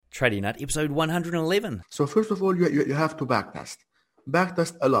Trading Nut, episode 111. So first of all, you have to backtest.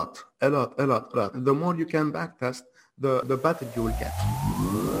 Backtest a lot. The more you can backtest, the better you will get.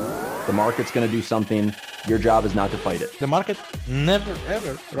 The market's going to do something. Your job is not to fight it. The market never,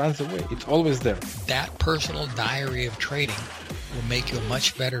 ever runs away. It's always there. That personal diary of trading will make you a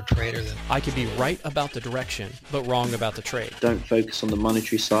much better trader than... I could be right about the direction, but wrong about the trade. Don't focus on the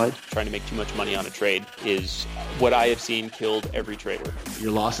monetary side. Trying to make too much money on a trade is what I have seen killed every trader.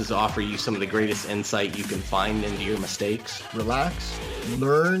 Your losses offer you some of the greatest insight you can find into your mistakes. Relax,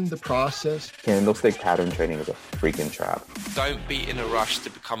 learn the process. Candlestick pattern trading is a freaking trap. Don't be in a rush to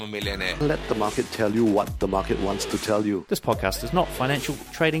become a millionaire. Let the market tell you what the market wants to tell you. This podcast is not financial,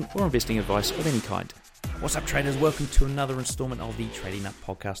 trading, or investing advice of any kind. What's up, traders? Welcome to another installment of the Trading Nut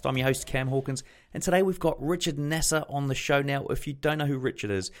Podcast. I'm your host, Cam Hawkins, and today we've got Richard Nasser on the show. Now, if you don't know who Richard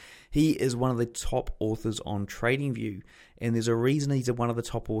is, he is one of the top authors on TradingView, and there's a reason he's one of the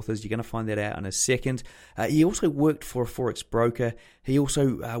top authors. You're going to find that out in a second. He also worked for a forex broker. He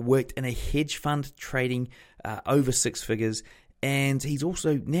also worked in a hedge fund trading over six figures. And he's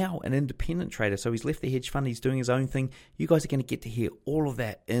also now an independent trader. So he's left the hedge fund. He's doing his own thing. You guys are going to get to hear all of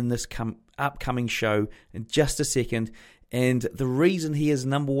that in this upcoming show in just a second. And the reason he is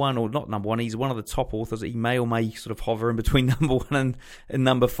number one, or not number one, he's one of the top authors. He may or may sort of hover in between number one and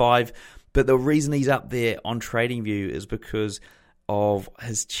number five. But the reason he's up there on TradingView is because of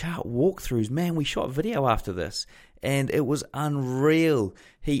his chart walkthroughs. Man, we shot video after this, and it was unreal.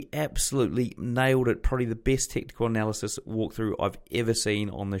 He absolutely nailed it. Probably the best technical analysis walkthrough I've ever seen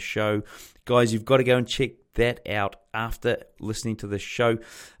on the show. Guys, you've got to go and check that out after listening to this show.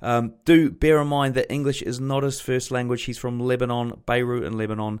 Do bear in mind that English is not his first language. He's from Lebanon, Beirut in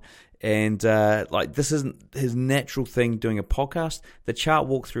Lebanon. And this isn't his natural thing doing a podcast. The chart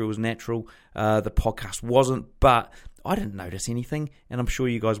walkthrough was natural. The podcast wasn't, but I didn't notice anything, and I'm sure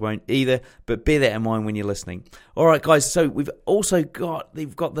you guys won't either, but bear that in mind when you're listening. All right, guys, so they've got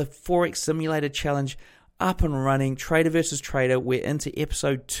the Forex Simulator Challenge up and running, Trader versus Trader. We're into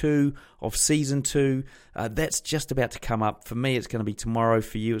episode 2 of season 2. That's just about to come up. For me, it's going to be tomorrow.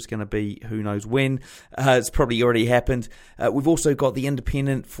 For you, it's going to be who knows when. It's probably already happened. We've also got the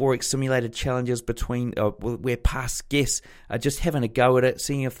independent Forex Simulator Challenges where past guests are just having a go at it,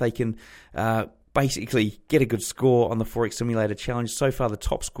 seeing if they can basically get a good score on the Forex Simulator Challenge. So far, the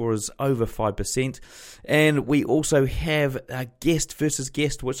top score is over 5%. And we also have a guest versus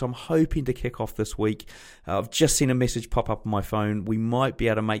guest, which I'm hoping to kick off this week. I've just seen a message pop up on my phone. We might be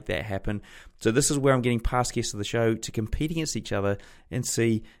able to make that happen. So this is where I'm getting past guests of the show to compete against each other and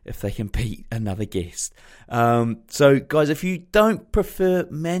see if they can beat another guest. So guys, if you don't prefer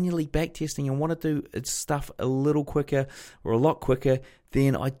manually backtesting and want to do stuff a little quicker or a lot quicker,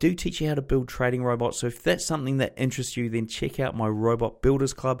 then I do teach you how to build trading robots. So if that's something that interests you, then check out my Robot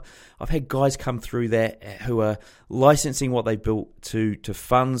Builders Club. I've had guys come through that who are licensing what they built to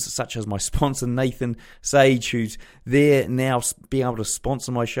funds, such as my sponsor, Nathan Sage, who's there now being able to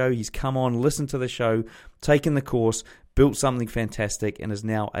sponsor my show. He's come on, listened to the show, taken the course, built something fantastic, and is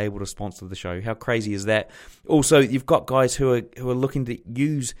now able to sponsor the show. How crazy is that? Also, you've got guys who are looking to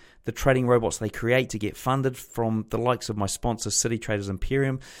use the trading robots they create to get funded from the likes of my sponsor, City Traders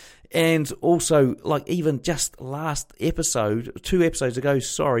Imperium. And also, like even just last episode, 2 episodes ago,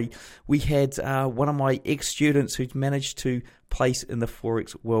 we had one of my ex-students who'd managed to place in the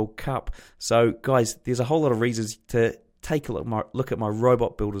Forex World Cup. So, guys, there's a whole lot of reasons to take a look at my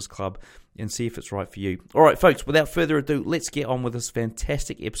Robot Builders Club and see if it's right for you. All right, folks, without further ado, let's get on with this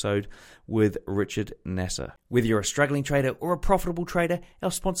fantastic episode with Richard Nasser. Whether you're a struggling trader or a profitable trader,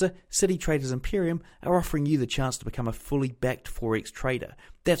 our sponsor, City Traders Imperium, are offering you the chance to become a fully backed Forex trader.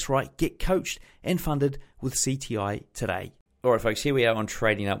 That's right, get coached and funded with CTI today. All right, folks, here we are on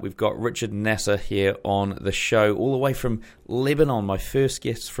Trading Up. We've got Richard Nasser here on the show, all the way from Lebanon, my first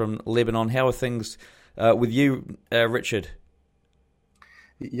guest from Lebanon. How are things with you, Richard?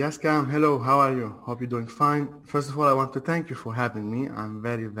 Yes, Cam. Hello. How are you? Hope you're doing fine. First of all, I want to thank you for having me. I'm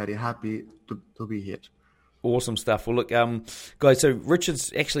very, very happy to be here. Awesome stuff. Well, look, guys, so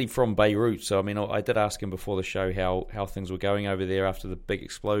Richard's actually from Beirut. So, I mean, I did ask him before the show how things were going over there after the big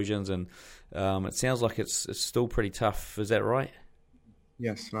explosions. And it sounds like it's still pretty tough. Is that right?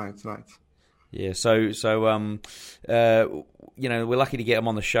 Yes, right. Yeah, so we're lucky to get him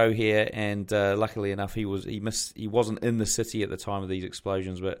on the show here, and luckily enough, he wasn't in the city at the time of these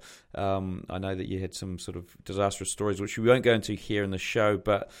explosions. But I know that you had some sort of disastrous stories, which we won't go into here in the show.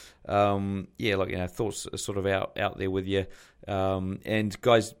 But thoughts are sort of out there with you. And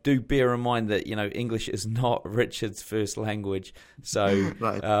guys, do bear in mind that English is not Richard's first language, so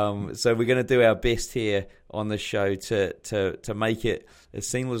right. So we're going to do our best here on the show to make it as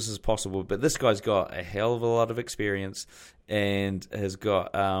seamless as possible. But this guy's got a hell of a lot of experience and has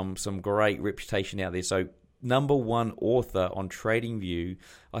got some great reputation out there. So #1 author on TradingView.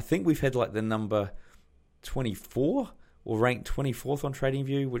 I think we've had like the number 24 or ranked 24th on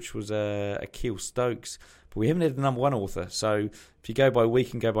TradingView, which was Akil Stokes. But we haven't had the #1 author. So if you go by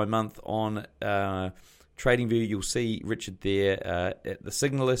week and go by month on TradingView, you'll see Richard there at the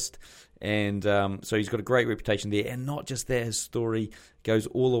Signalist. And so he's got a great reputation there. And not just that, his story goes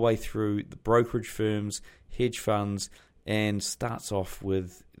all the way through the brokerage firms, hedge funds, and starts off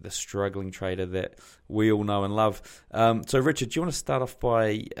with the struggling trader that we all know and love. So Richard, do you want to start off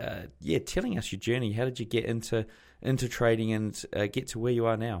by telling us your journey? How did you get into trading and get to where you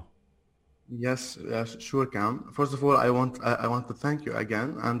are now? Yes, sure, Cam. First of all, I want to thank you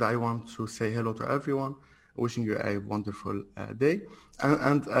again, and I want to say hello to everyone, wishing you a wonderful day.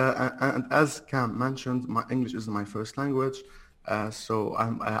 And as Cam mentioned, my English is my first language, so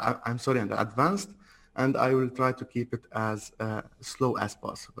I'm sorry in advance, and I will try to keep it as slow as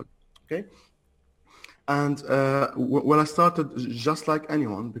possible. Okay. And when I started, just like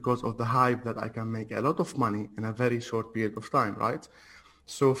anyone, because of the hype that I can make a lot of money in a very short period of time, right?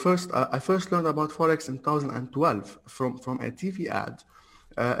 So I first learned about Forex in 2012 from a TV ad.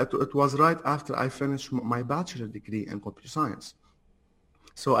 It was right after I finished my bachelor degree in computer science.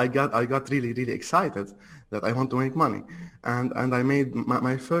 So I got really, really excited that I want to make money. And I made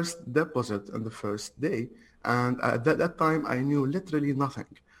my first deposit on the first day. And at that time, I knew literally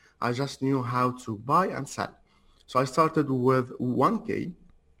nothing. I just knew how to buy and sell. So I started with 1K,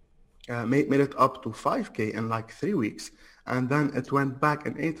 made it up to 5K in like 3 weeks. And then it went back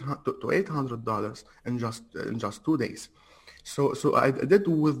to $800 in just 2 days. So I did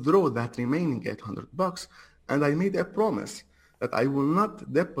withdraw that remaining $800, and I made a promise that I will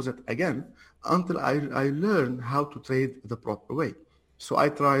not deposit again until I learn how to trade the proper way. So I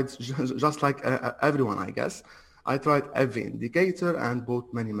tried, just like everyone, I guess, I tried every indicator and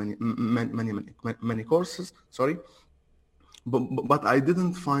bought many courses. Sorry, but I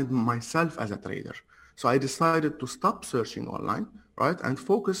didn't find myself as a trader. So I decided to stop searching online, right, and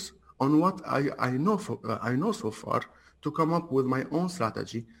focus on what I know so far to come up with my own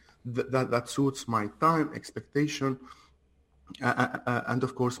strategy that suits my time, expectation, and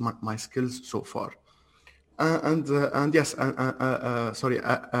of course my skills so far. And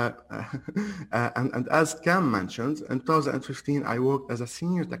as Cam mentioned, in 2015 I worked as a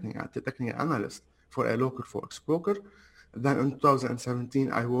senior technical analyst for a local Forex broker. Then in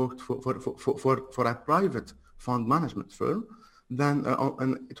 2017, I worked for a private fund management firm. Then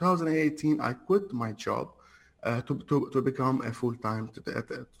in 2018, I quit my job to become a full-time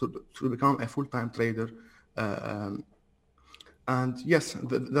trader. And yes,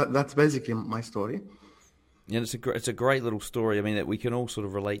 that's basically my story. Yeah, it's a great little story. I mean, that we can all sort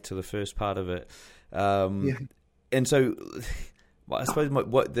of relate to the first part of it. And so, I suppose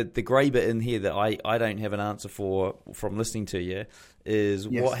the grey bit in here that I don't have an answer for from listening to you is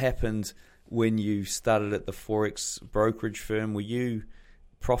what happened when you started at the Forex brokerage firm. Were you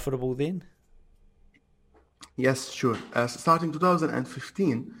profitable then? Yes, sure. Starting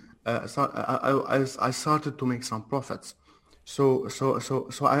 2015, I started to make some profits. So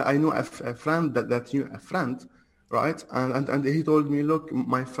I knew a friend that knew a friend, right? And he told me, look,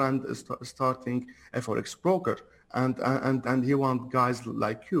 my friend is starting a Forex broker. And he wants guys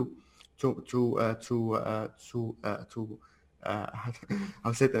like you to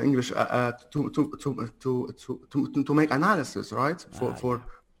I'll say it in English to make analysis, right, for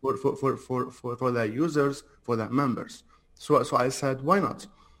their users, for their members. So I said, why not?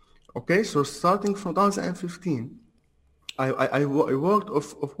 Okay, so starting from 2015, I worked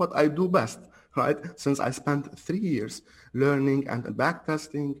of what I do best, right? Since I spent 3 years learning and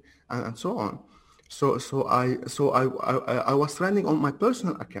backtesting and so on. So I was trending on my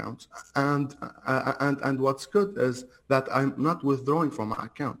personal account, and what's good is that I'm not withdrawing from my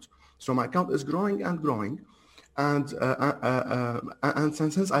account. So my account is growing and growing, and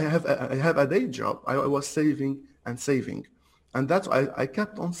since I have a day job, I was saving, and that's why I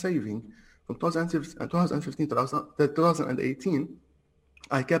kept on saving from 2015 to 2018.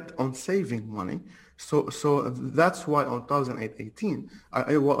 I kept on saving money. So that's why on 2018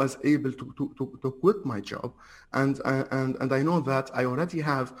 I was able to quit my job, and I know that I already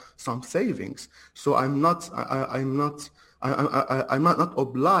have some savings. So I'm not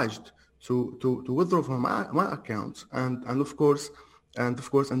obliged to withdraw from my account, and of course And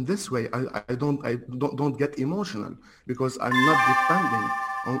of course, in this way, I don't get emotional because I'm not depending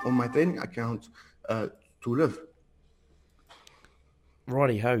on my trading account to live.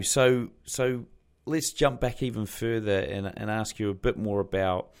 Righty-ho. So let's jump back even further and ask you a bit more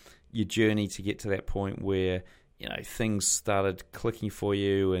about your journey to get to that point where, you know, things started clicking for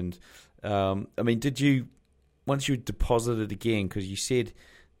you. And I mean, did you, once you deposited again, because you said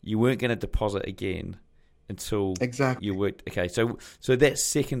you weren't going to deposit again until you worked. Okay, so that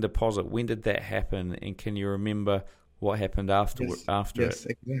second deposit, when did that happen? And can you remember what happened after yes,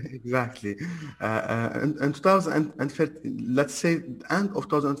 it? Exactly. In 2015, let's say end of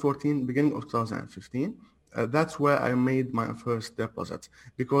 2014, beginning of 2015, that's where I made my first deposit,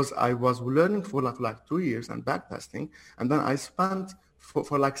 because I was learning for like 2 years and backtesting, and then I spent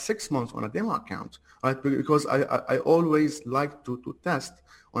for like 6 months on a demo account, right? Because I always like to test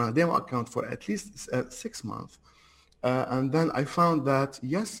on a demo account for at least 6 months. And then I found that,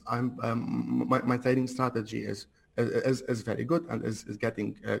 yes, my trading strategy is very good and is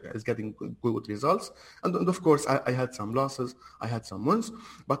getting good results. And of course, I had some losses, I had some wins,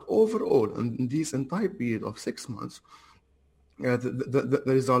 but overall, in this entire period of 6 months, the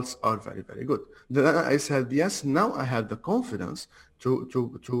results are very, very good. Then I said, yes, now I have the confidence to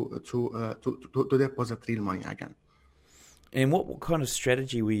deposit real money again. And what kind of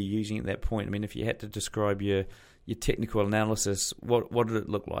strategy were you using at that point? I mean, if you had to describe your technical analysis, what did it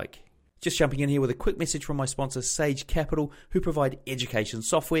look like? Just jumping in here with a quick message from my sponsor, Sage Capital, who provide education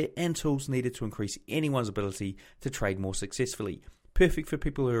software and tools needed to increase anyone's ability to trade more successfully. Perfect for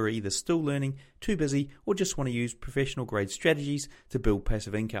people who are either still learning, too busy, or just want to use professional grade strategies to build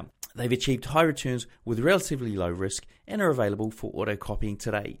passive income. They've achieved high returns with relatively low risk and are available for auto copying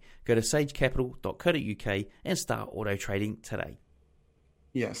today. Go to sagecapital.co.uk and start auto trading today.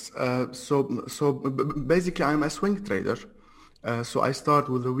 Yes, so basically I'm a swing trader. So I start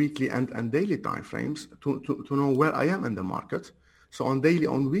with the weekly and daily time frames to know where I am in the market. So on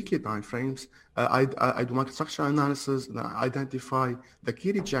weekly time frames, I do market structure analysis, and I identify the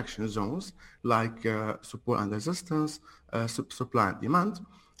key rejection zones like support and resistance, supply and demand,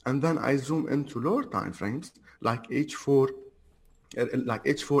 and then I zoom into lower time frames like H4,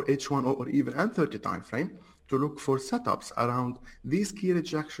 H1, or even M30 time frame to look for setups around these key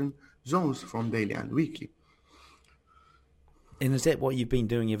rejection zones from daily and weekly. And is that what you've been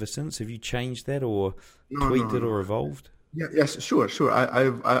doing ever since? Have you changed that or tweaked it or evolved? Yeah, yes, sure.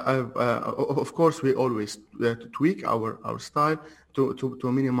 I've of course, we always tweak our style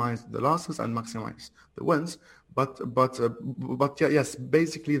to minimize the losses and maximize the wins. But yeah, yes,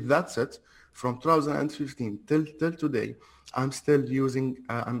 basically that's it. From 2015 till today, I'm still using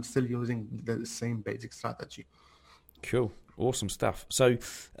the same basic strategy. Cool, awesome stuff. So,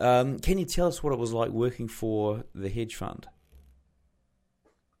 can you tell us what it was like working for the hedge fund?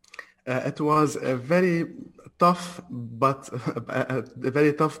 It was a very tough but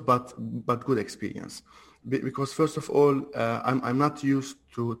good experience, because first of all, I'm not used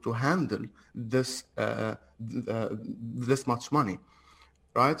to handle this much money,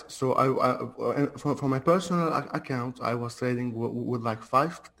 right? So for my personal account, I was trading with like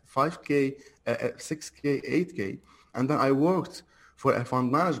 5K, 6K, 8K, and then I worked for a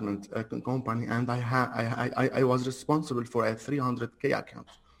fund management company, and I was responsible for a 300K account.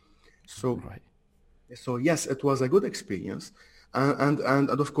 So yes, it was a good experience, and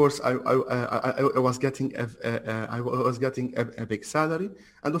of course I was getting a big salary,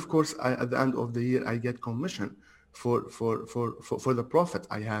 and of course at the end of the year I get commission for the profit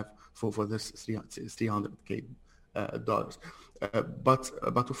I have for this $300K dollars. But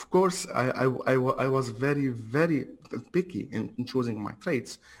of course I was very, very picky in choosing my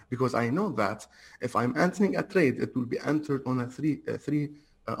trades, because I know that if I'm entering a trade, it will be entered on a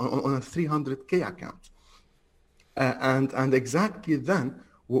 300K account, and exactly then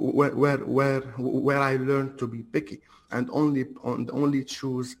where I learned to be picky and only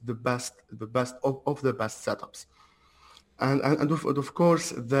choose the best of the best setups, and of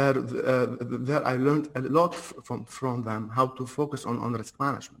course there I learned a lot from them, how to focus on risk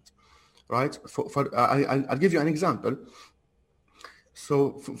management, right? I'll give you an example.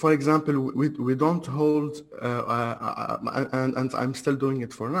 So, for example, we don't hold, and I'm still doing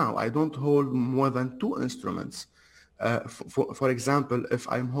it for now, I don't hold more than 2 instruments. For example, if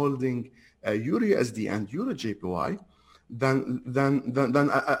I'm holding EURUSD and EURJPY, then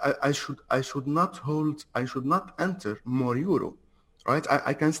I should not enter more euro, right?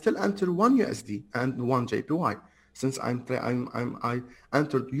 I can still enter 1 USD and 1 JPY, since I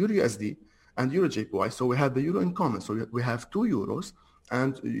entered EURUSD and EURJPY, so we have the euro in common. So we have 2 euros,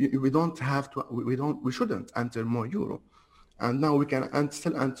 and we shouldn't enter more euro. And now we can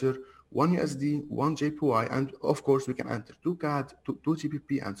still enter 1 USD, 1 JPY, and of course we can enter 2 CAD, 2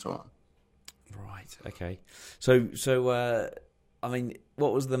 GBP, and so on. Right. Okay. So I mean,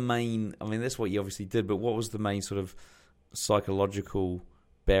 what was the main? I mean, that's what you obviously did, but what was the main sort of psychological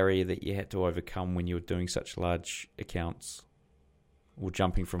barrier that you had to overcome when you were doing such large accounts, or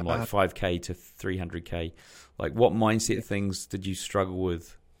jumping from like 5K to 300K? Like, what mindset things did you struggle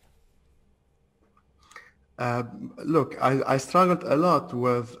with? Look, I struggled a lot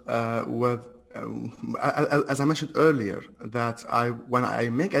with as I mentioned earlier, that when I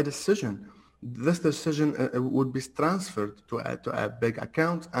make a decision, this decision would be transferred to a big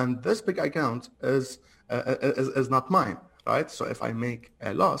account, and this big account is not mine, right? So if I make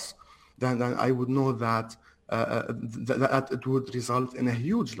a loss, then I would know that that it would result in a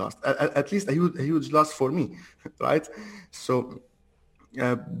huge loss, at least a huge loss for me, right? So,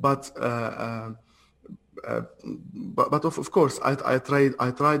 but of course, I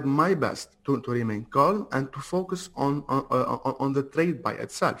tried my best to remain calm and to focus on the trade by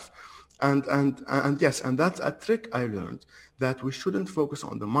itself. And yes, and that's a trick I learned, that we shouldn't focus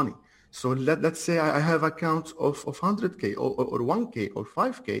on the money. So let's say I have accounts of 100K or 1K or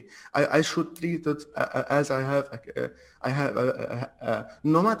 5K. I should treat it as I have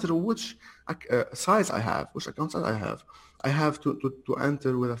no matter which size I have, which account size I have to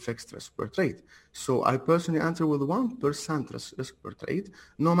enter with a fixed risk per trade. So I personally enter with 1% risk per trade,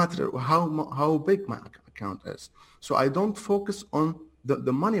 no matter how big my account is. So I don't focus on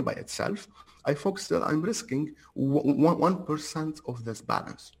the money by itself. I focus that I'm risking 1% of this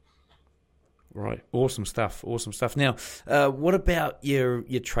balance. Right, awesome stuff. Now, what about your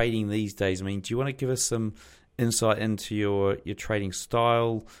trading these days? I mean, do you want to give us some insight into your trading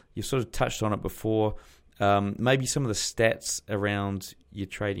style? You sort of touched on it before. Maybe some of the stats around your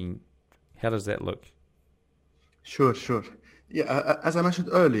trading. How does that look? Sure. Yeah, as I mentioned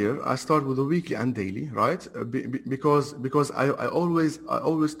earlier, I start with the weekly and daily, right? Because I always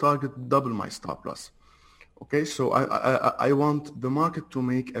target double my stop loss. Okay, so I want the market to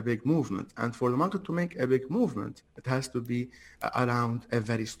make a big movement, and for the market to make a big movement, it has to be around a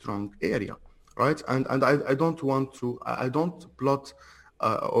very strong area, right? And I don't plot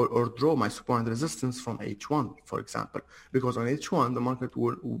or draw my support and resistance from H1, for example, because on H1 the market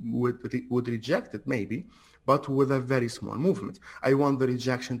would reject it maybe, but with a very small movement. I want the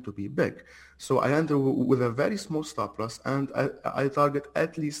rejection to be big. So I enter with a very small stop loss, and I target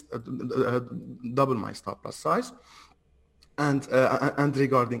at least double my stop loss size. And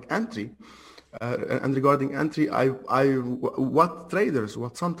regarding entry, what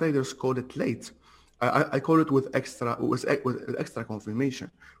some traders call it late, I call it with extra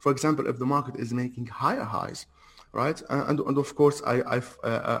confirmation. For example, if the market is making higher highs, right, and of course I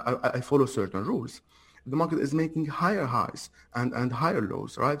follow certain rules. The market is making higher highs and higher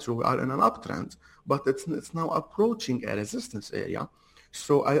lows, right? So we are in an uptrend, but it's now approaching a resistance area.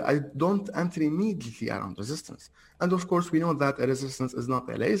 So I don't enter immediately around resistance. And of course, we know that a resistance is not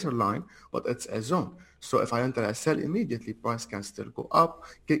a laser line, but it's a zone. So if I enter a sell immediately, price can still go up,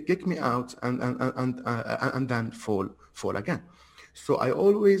 kick me out, and then fall again. So I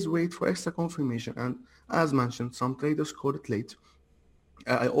always wait for extra confirmation. And as mentioned, some traders call it late.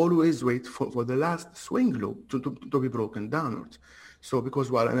 I always wait for the last swing low to be broken downwards. So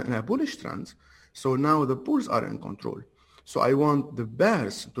because we are in a bullish trend, so now the bulls are in control. So I want the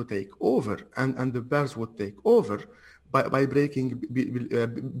bears to take over, and the bears would take over by breaking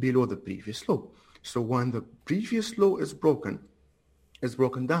below the previous low. So when the previous low is broken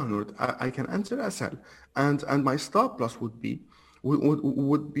downward, I can enter a sell, and my stop loss would be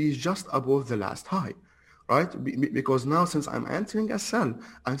just above the last high. Right? Because now, since I'm entering a sell,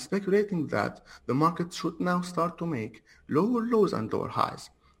 I'm speculating that the market should now start to make lower lows and lower highs,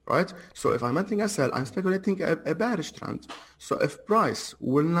 right? So if I'm entering a sell, I'm speculating a bearish trend. So if price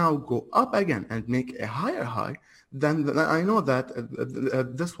will now go up again and make a higher high, then I know that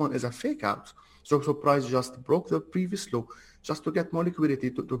this one is a fake out. So price just broke the previous low just to get more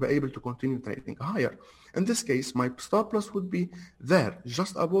liquidity to be able to continue trading higher. In this case, my stop loss would be there,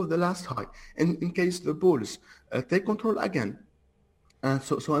 just above the last high. In case the bulls take control again,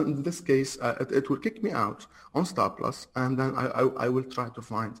 so in this case, it will kick me out on stop loss, and then I will try to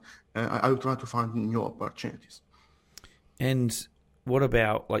find new opportunities. And what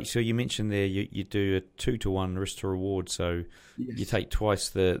about, like, so you mentioned there you do a 2-to-1 risk to reward, so yes, you take twice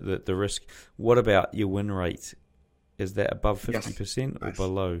the risk. What about your win rate? Is that above 50% or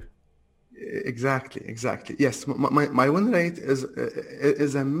below? Exactly. Yes, my win rate is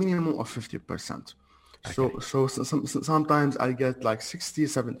a minimum of 50%. Okay. So sometimes I get like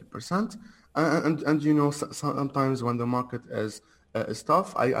 60-70%, And you know, sometimes when the market is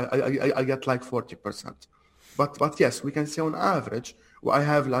tough, I get like 40%. But yes, we can say on average, I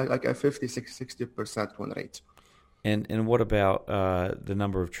have like a 50-60% win rate. And what about the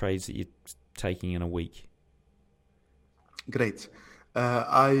number of trades that you're taking in a week? Great. But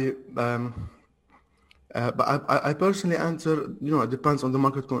I personally enter, you know, it depends on the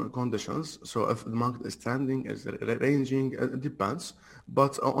market conditions. So if the market is standing, is ranging, it depends.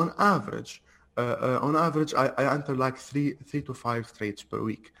 But on average, I enter like three to 5 trades per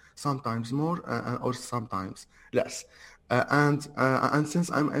week, sometimes more or sometimes less. And since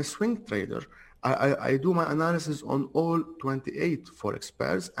I'm a swing trader, I do my analysis on all 28 forex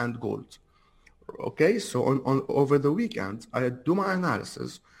pairs and gold. Okay, so on over the weekend, I do my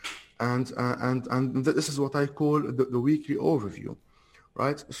analysis, and this is what I call the weekly overview,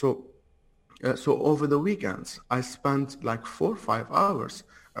 right? So over the weekends, I spend like 4 or 5 hours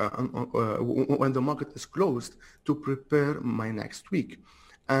when the market is closed to prepare my next week,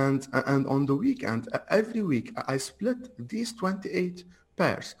 and on the weekend, every week, I split these 28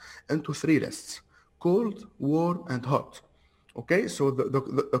 pairs into 3 lists: cold, warm, and hot. Okay, so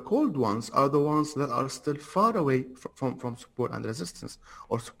the cold ones are the ones that are still far away from support and resistance,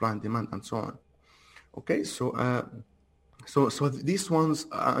 or supply and demand, and so on. Okay, so these ones,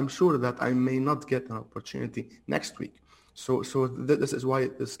 I'm sure that I may not get an opportunity next week. So this is why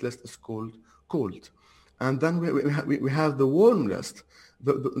this list is called cold. And then we have the warm list.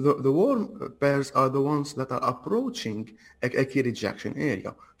 The warm pairs are the ones that are approaching a key rejection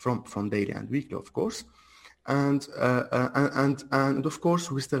area from daily and weekly, of course. And of course,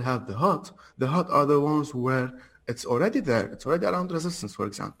 we still have the hot. The hot are the ones where it's already there. It's already around resistance, for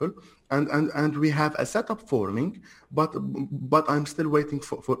example, and we have a setup forming, but I'm still waiting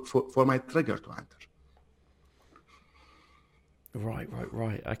for my trigger to enter. Right.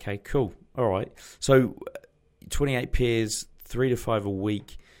 Okay, cool. All right. So 28 pairs, 3 to 5 a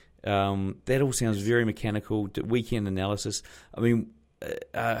week. That all sounds very mechanical. Weekend analysis. I mean,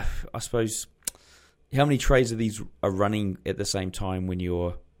 I suppose. How many trades of these are running at the same time when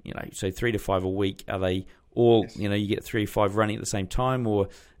you're, you know, say 3 to 5 a week? Are they all, you know, you get 3 or 5 running at the same time, or are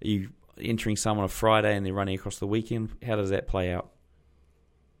you entering some on a Friday and they're running across the weekend? How does that play out?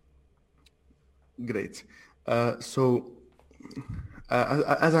 Great. So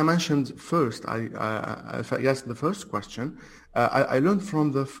as I mentioned first, I guess the first question, I learned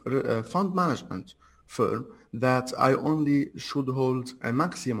from the fund management firm that I only should hold a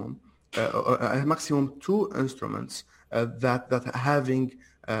maximum 2 instruments that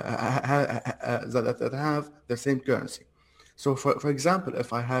have the same currency. So for example,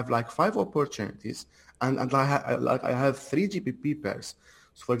 if I have like 5 opportunities and I have 3 GBP pairs,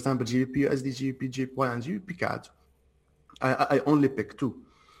 so for example, GBP USD, GBP JPY, and GBP CAD, I only pick 2.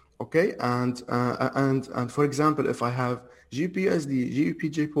 Okay, and for example, if I have GBP USD, GBP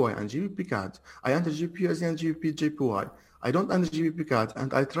JPY, and GBP CAD, I enter GBP USD and GBP JPY. I don't enter GBP CAD,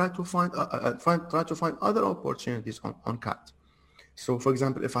 and I try to find other opportunities on CAD. So, for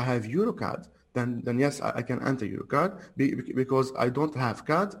example, if I have EuroCAD, then yes, I can enter EuroCAD because I don't have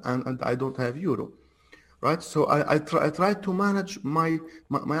CAD and I don't have Euro, right? So I try to manage my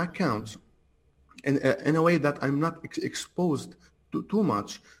accounts in a way that I'm not exposed too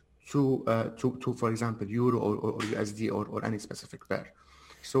much to for example Euro or USD or any specific pair.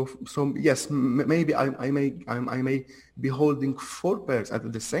 So yes, maybe I may be holding 4 pairs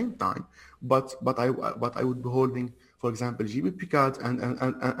at the same time, but I would be holding, for example, GBP CAD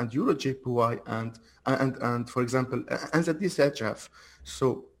and Euro JPY and for example NZD CHF.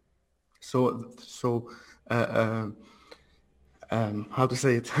 How to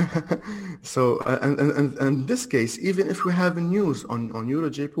say it? So and in this case, even if we have news on Euro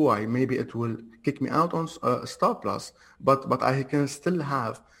JPY, maybe it will kick me out on stop loss, but I can still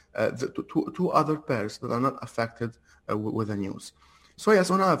have the two other pairs that are not affected with the news. So yes,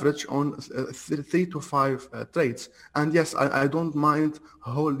 on average, on 3 to 5 trades, and yes, I don't mind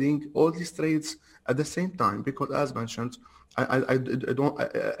holding all these trades at the same time because, as mentioned, I don't.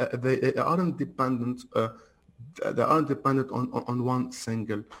 They aren't dependent. They aren't dependent on one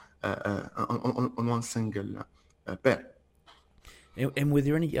single on one single pair. And were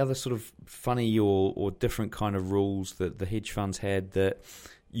there any other sort of funny or different kind of rules that the hedge funds had that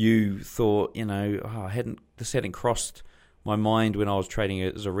you thought, you know, this hadn't crossed my mind when I was trading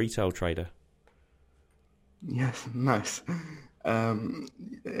as a retail trader? Yes, nice.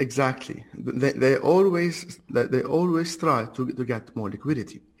 Exactly. They always try to get more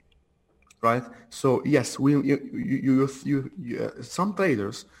liquidity, right? So yes, some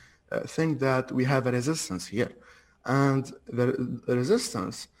traders think that we have a resistance here, and the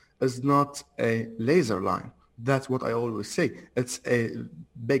resistance is not a laser line. That's what I always say. It's a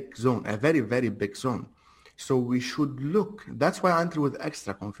big zone, a very, very big zone. So we should look. That's why I enter with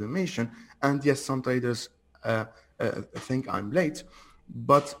extra confirmation. And yes, some traders think I'm late.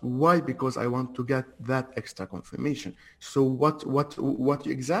 But why? Because I want to get that extra confirmation. So what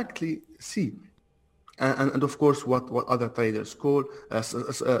you exactly see, and of course what other traders call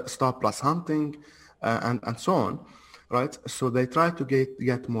stop loss hunting, and so on, right? So they try to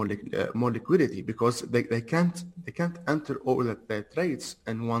get more liquidity because they can't enter all their trades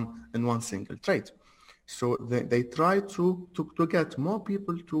in one single trade. So they try to get more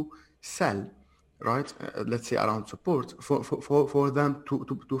people to sell, right? Let's say around support for them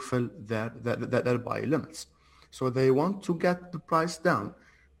to fill their buy limits. So they want to get the price down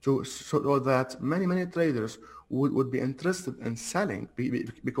so that many traders would be interested in selling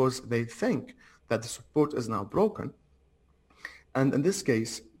because they think that the support is now broken. And in this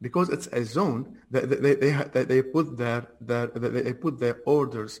case, because it's a zone, they put their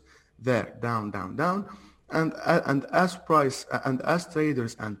orders there down, and as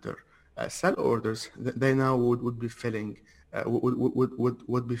traders enter sell orders, they now would be filling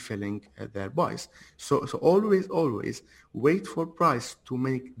their buys. So always wait for price to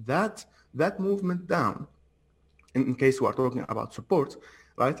make that movement down. In case we are talking about support,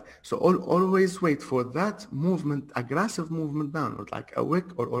 right? So always wait for that movement, aggressive movement down, like a wick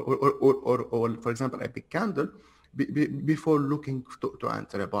or for example a big candle, before looking to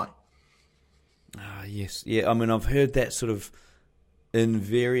enter a buy. Yes, yeah. I mean, I've heard that sort of in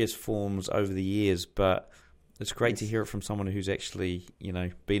various forms over the years, but it's great to hear it from someone who's actually,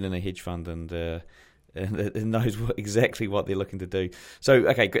 been in a hedge fund and knows exactly what they're looking to do. So,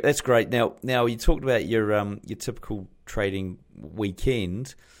 okay, that's great. Now you talked about your typical trading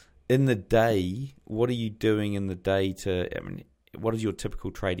weekend. In the day, what are you doing in the day what does your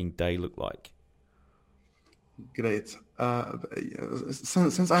typical trading day look like? Great.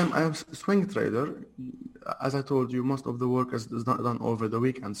 Since I'm a swing trader, as I told you, most of the work is not done over the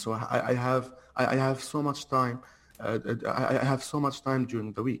weekend. So I have so much time. I have so much time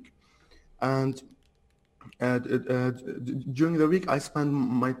during the week, and during the week I spend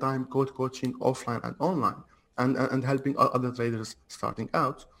my time coaching offline and online, and helping other traders starting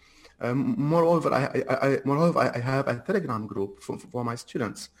out. Moreover, I have a Telegram group for my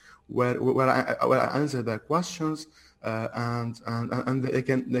students where I answer their questions, and they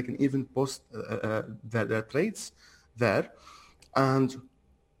can even post their trades there, and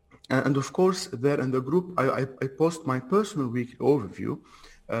of course there in the group I post my personal weekly overview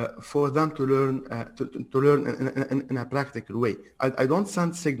for them to learn in a practical way. I don't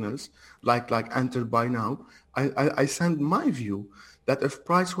send signals like enter buy now. I send my view that if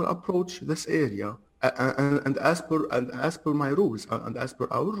price will approach this area, and as per my rules and as per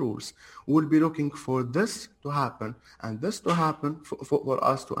our rules, we'll be looking for this to happen and this to happen for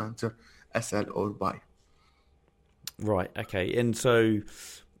us to enter a sell or buy. Right. Okay. And so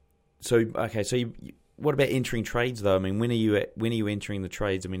what about entering trades though? I mean, when are you entering the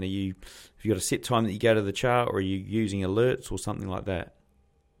trades? I mean, have you got a set time that you go to the chart, or are you using alerts or something like that?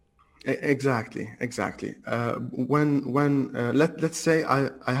 Exactly. Let's say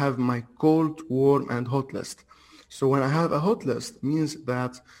I have my cold, warm, and hot list. So when I have a hot list, means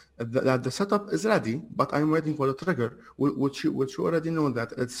that the setup is ready, but I'm waiting for the trigger, which you already know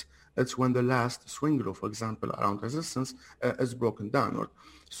that it's when the last swing low, for example, around resistance is broken downward.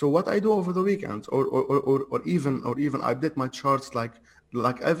 So what I do over the weekend, or even I update my charts like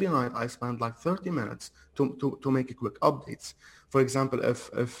every night. I spend like 30 minutes to make a quick updates. For example,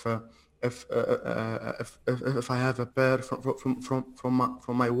 if I have a pair from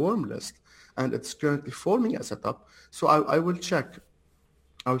my warm list and it's currently forming a setup, so I will check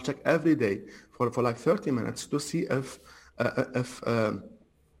every day for like 30 minutes to see if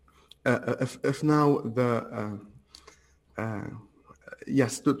now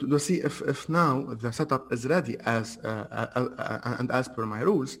to see if now the setup is ready and as per my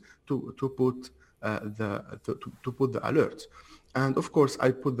rules to put the alert. And of course,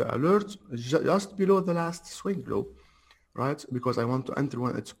 I put the alert just below the last swing low, right? Because I want to enter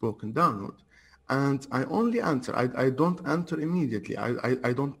when it's broken downward. And I only enter. I don't enter immediately.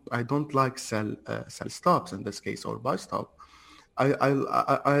 I don't like sell stops in this case, or buy stop.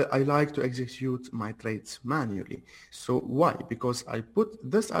 I like to execute my trades manually. So why? Because I put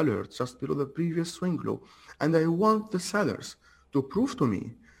this alert just below the previous swing low, and I want the sellers to prove to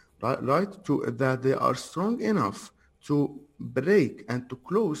me, that they are strong enough to break and to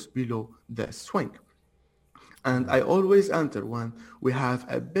close below the swing. And I always enter when we have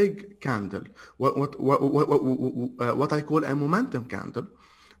a big candle, what I call a momentum candle,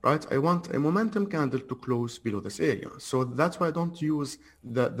 right? I want a momentum candle to close below this area. So that's why I don't use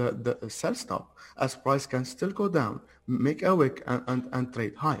the sell stop, as price can still go down, make a wick and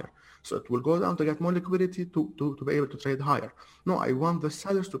trade higher. So it will go down to get more liquidity to be able to trade higher. No, I want the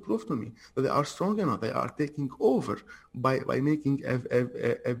sellers to prove to me that they are strong enough. They are taking over by making a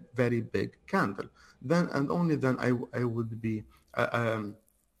very big candle. Then and only then I would be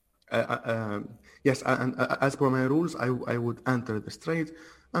yes, and as per my rules, I would enter this trade,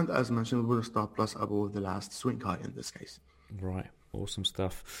 and as mentioned, with a stop loss above the last swing high in this case. Right, awesome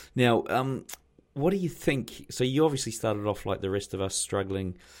stuff. Now, what do you think? So you obviously started off like the rest of us,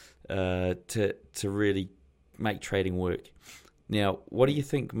 struggling to really make trading work. Now, what do you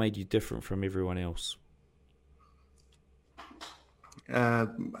think made you different from everyone else? I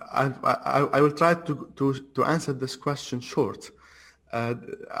will try to answer this question short.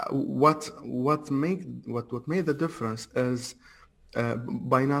 What made the difference is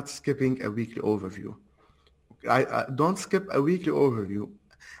by not skipping a weekly overview. I don't skip a weekly overview,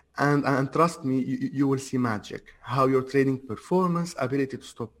 and trust me, you will see magic. How your trading performance, ability to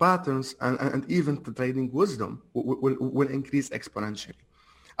stop patterns, and even the trading wisdom will increase exponentially.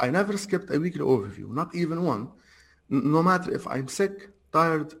 I never skipped a weekly overview, not even one. No matter if I'm sick,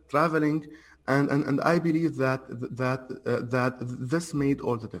 tired, traveling, and I believe that this made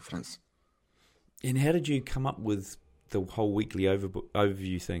all the difference. And how did you come up with the whole weekly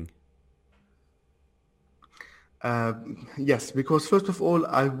overview thing? Yes, because first of all,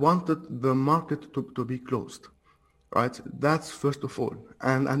 I wanted the market to be closed, right? That's first of all,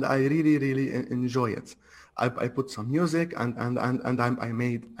 and I really enjoy it. I put some music and I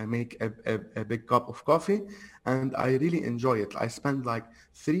make a big cup of coffee, and I really enjoy it. I spend like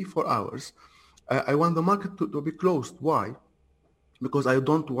 3-4 hours. I want the market to be closed. Why? Because I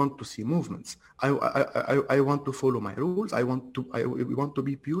don't want to see movements. I want to follow my rules. I want to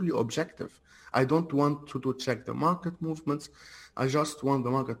be purely objective. I don't want to check the market movements. I just want the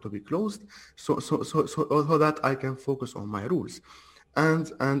market to be closed, so that I can focus on my rules.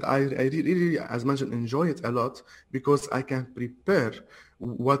 And I really, as mentioned, enjoy it a lot because I can prepare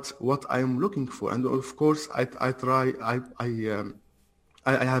what I am looking for. And of course, I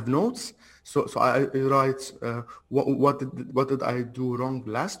have notes. So I write what did I do wrong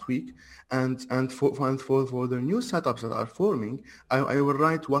last week, and for the new setups that are forming, I will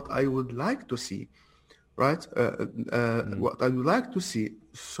write what I would like to see, right? What I would like to see,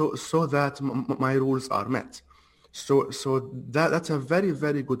 so that my rules are met. So that's a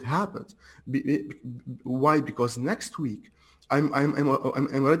very good habit. Why? Because next week I'm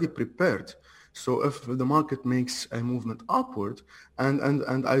already prepared. So if the market makes a movement upward, and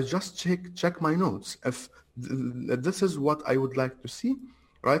I just check my notes, if this is what I would like to see,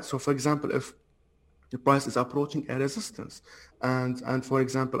 right? So for example, if the price is approaching a resistance, and for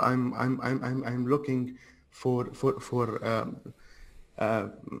example, I'm looking for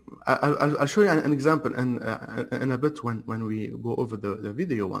I'll show you an example in a bit when we go over the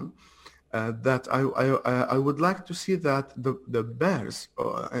video one. That I would like to see that the bears,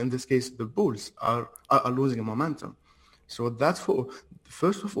 in this case the bulls, are losing momentum. So that's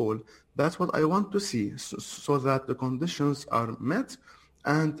first of all, that's what I want to see, so that the conditions are met,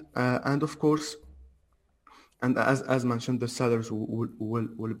 and of course, and as mentioned, the sellers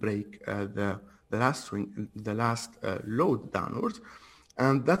will break the last swing, the last load downwards,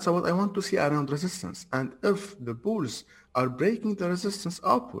 and that's what I want to see around resistance. And if the bulls are breaking the resistance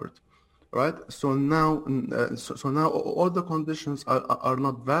upward, right? So now all the conditions are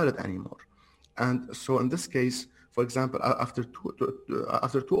not valid anymore, and so in this case, for example, after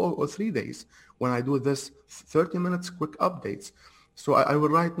 2 or 3 days, when I do this 30 minutes quick updates, so I will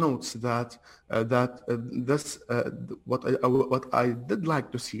write notes that what I did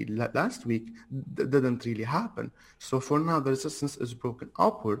like to see last week didn't really happen. So for now, the resistance is broken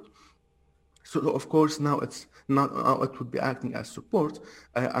upward. So of course now it's not. It would be acting as support,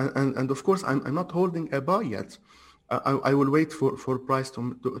 and of course I'm not holding a buy yet. I will wait for price to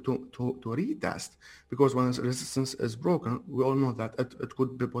retest, because when resistance is broken, we all know that it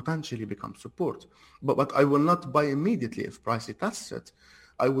could potentially become support. But I will not buy immediately if price tests it.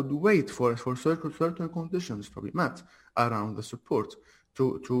 I would wait for certain conditions to be met around the support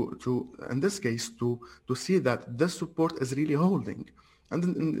to in this case to see that this support is really holding. And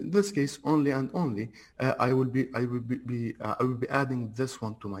in this case, only and only, I will be adding this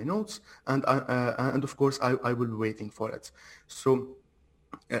one to my notes, and of course I will be waiting for it. So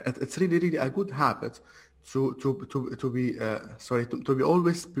it's really a good habit to be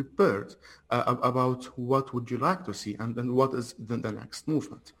always prepared about what would you like to see, and what is the next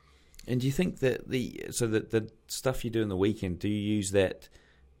movement. And do you think that the stuff you do in the weekend, do you use that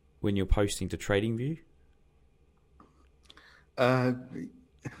when you're posting to TradingView?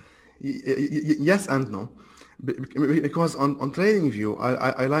 Yes and no. Because on TradingView,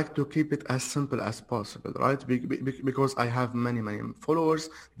 I like to keep it as simple as possible, right? Because I have many followers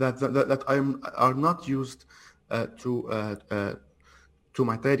that are not used to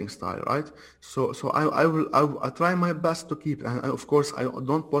my trading style, right? So I try my best to keep, and of course I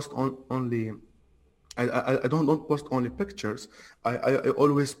don't post only. I don't post only pictures. I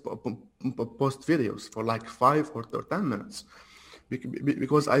always post videos for like 5 or 10 minutes,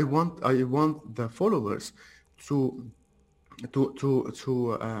 because I want the followers to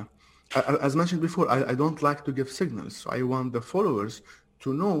as mentioned before, I don't like to give signals. So I want the followers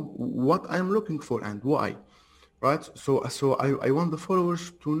to know what I'm looking for and why, right? So I want the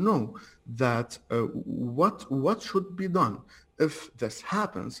followers to know that what should be done if this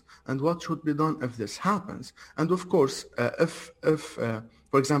happens, and what should be done if this happens. And of course, if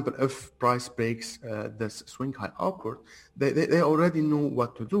for example, if price breaks this swing high upward, they already know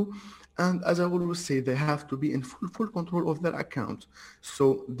what to do. And as I always say, they have to be in full control of their account.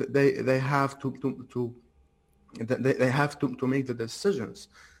 So they have to make the decisions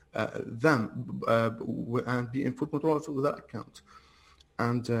and be in full control of their account.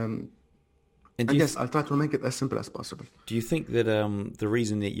 And yes, I'll try to make it as simple as possible. Do you think that the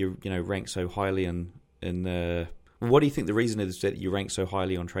reason that you rank so highly what do you think the reason is that you rank so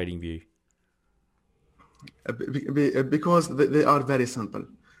highly on TradingView? Because they are very simple,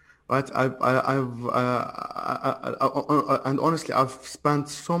 right? And honestly, I've spent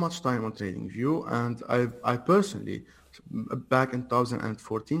so much time on TradingView, and I personally, back in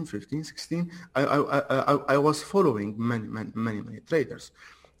 2014, 15, 16, I was following many traders.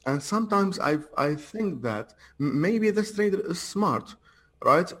 And sometimes I think that maybe this trader is smart,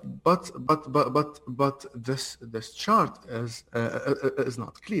 right? But this chart is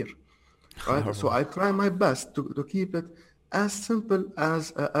not clear, right? So I try my best to keep it as simple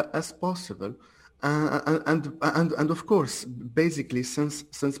as possible, and of course, basically,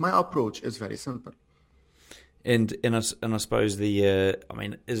 since my approach is very simple. And I suppose the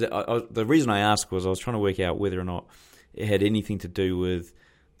reason I asked was I was trying to work out whether or not it had anything to do with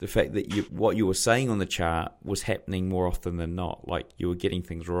the fact that what you were saying on the chart was happening more often than not, like you were getting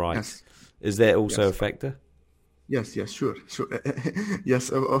things right. Yes. Is that also a factor? Yes, sure. Yes,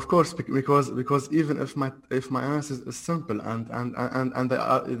 of course, because even if my analysis is simple and they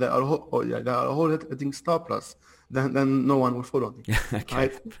are a whole hitting stop loss, then no one will follow me. Okay.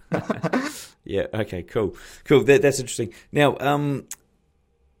 Right? Yeah. Okay. Cool. That's interesting. Now,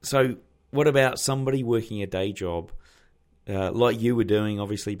 so what about somebody working a day job? Like you were doing,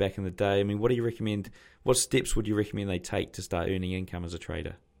 obviously, back in the day. I mean, what do you recommend? What steps would you recommend they take to start earning income as a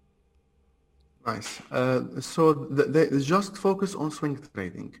trader? Nice. So they just focus on swing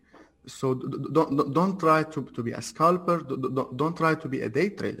trading. So don't try to be a scalper. Don't try to be a day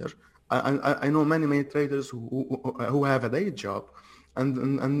trader. I know many traders who have a day job,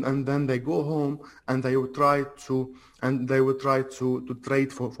 and then they go home and they will try to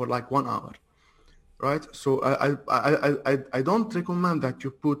trade for like 1 hour. Right, so I don't recommend that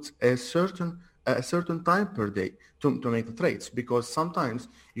you put a certain time per day to make the trades, because sometimes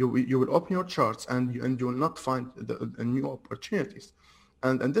you will open your charts and you will not find the new opportunities,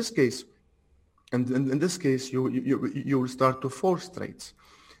 and in this case you will start to force trades.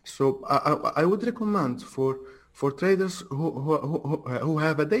 So I would recommend for traders who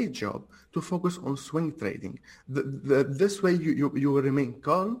have a day job to focus on swing trading. This way you will remain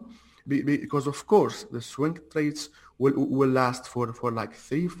calm. Because of course the swing trades will last for like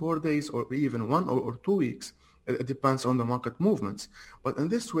 3-4 days or even 1 or 2 weeks. It depends on the market movements. But in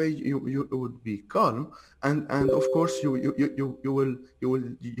this way you would be calm, and of course you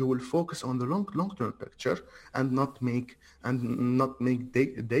will focus on the long term picture and not make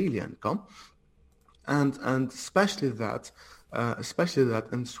daily income, and especially that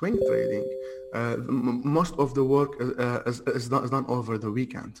in swing trading, most of the work is done over the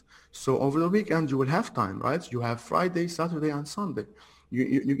weekend. So over the weekend you will have time, right? You have Friday, Saturday, and Sunday.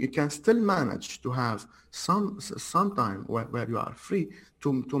 You can still manage to have some time where you are free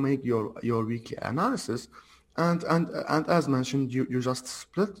to make your weekly analysis, and as mentioned, you just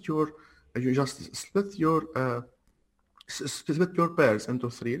split your pairs into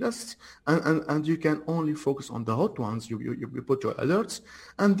 3 lists, and you can only focus on the hot ones. You put your alerts,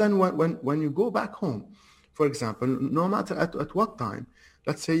 and then when you go back home, for example, no matter at what time,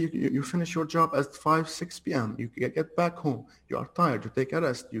 let's say you finish your job at 5-6 p.m. You get back home, you are tired, you take a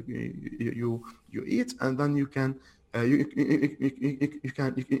rest, you eat, and then you can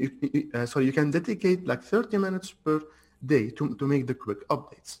dedicate like 30 minutes per day to make the quick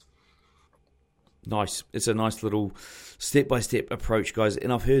updates. Nice. It's a nice little step-by-step approach, guys.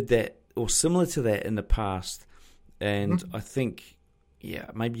 And I've heard that, or similar to that in the past. And I think,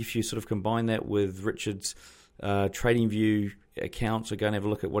 maybe if you sort of combine that with Richard's TradingView accounts, or go and have a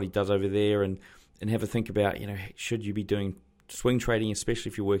look at what he does over there and have a think about, should you be doing swing trading, especially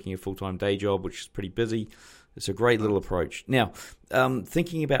if you're working a full-time day job, which is pretty busy. It's a great little approach. Now,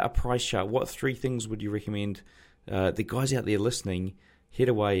 thinking about a price chart, what 3 things would you recommend the guys out there listening head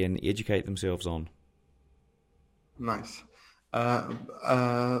away and educate themselves on? Nice.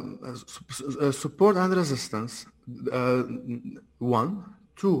 Support and resistance. 1,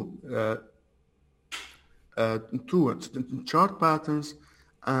 2, 2 chart patterns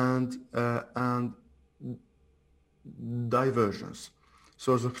and diversions.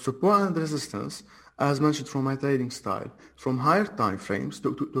 So the support and resistance, as mentioned from my trading style, from higher time frames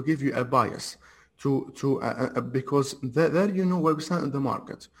to give you a bias, because there you know where we stand in the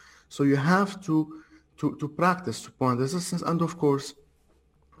market. So you have to practice support and resistance, and of course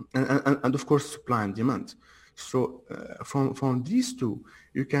supply and demand. So from these two,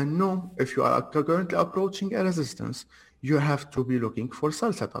 you can know if you are currently approaching a resistance, you have to be looking for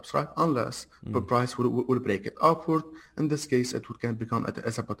sell setups, right? Unless the price will break it upward. In this case, it can become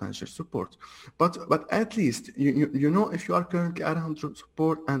as a potential support. But at least you know if you are currently around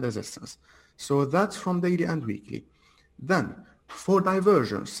support and resistance. So that's from daily and weekly. Then for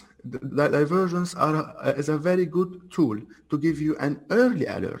diversions, the diversions is a very good tool to give you an early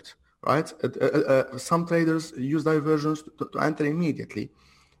alert, right? Some traders use diversions to enter immediately.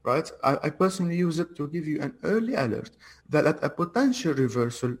 Right, I personally use it to give you an early alert that a potential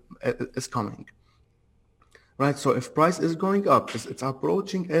reversal is coming. Right, so if price is going up, it's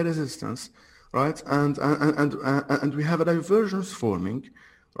approaching a resistance, right, and we have a divergence forming,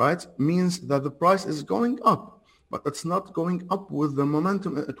 right, means that the price is going up, but it's not going up with the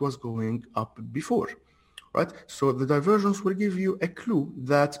momentum it was going up before. Right, so the divergence will give you a clue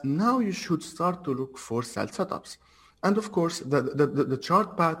that now you should start to look for sell setups. And of course, the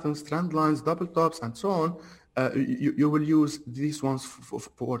chart patterns, trend lines, double tops, and so on, you will use these ones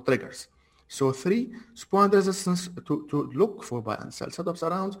for triggers. So 3, support and resistance to look for buy and sell setups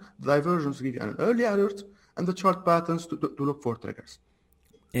around, divergence give you an early alert, and the chart patterns to look for triggers.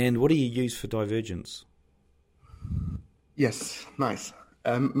 And what do you use for divergence? Yes, nice.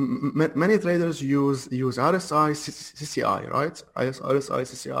 Many traders use RSI, CCI, right? RSI,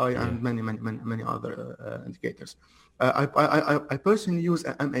 CCI, and many other indicators. I personally use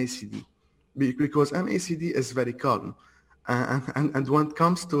MACD because MACD is very calm, and when it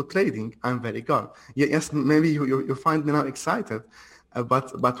comes to trading, I'm very calm. Yes, maybe you find me now excited,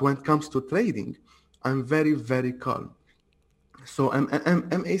 but when it comes to trading, I'm very, very calm. So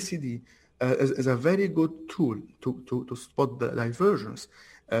MACD is a very good tool to spot the divergence,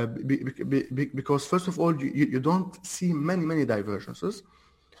 because first of all you don't see many divergences.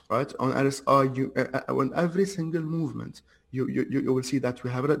 Right, on RSI, on every single movement, you will see that we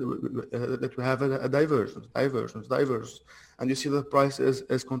have a divergence, and you see the price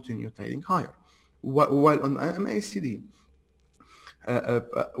is continue trading higher. While on MACD,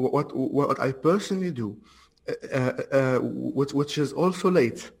 what I personally do, which is also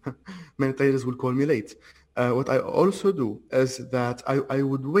late, many traders will call me late. What I also do is that I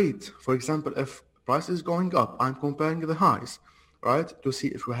would wait. For example, if price is going up, I'm comparing the highs, right, to see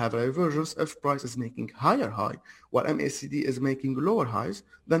if we have a divergence. If price is making higher high, while MACD is making lower highs,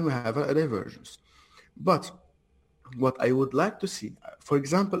 then we have a divergence. But what I would like to see, for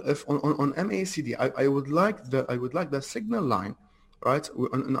example, if on MACD, I would like the signal line, right,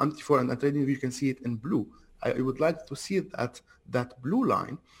 on MT4 and TradingView, you can see it in blue. I would like to see that blue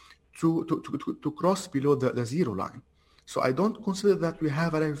line to cross below the zero line. So I don't consider that we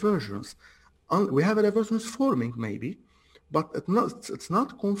have a divergence. We have a divergence forming maybe, but it's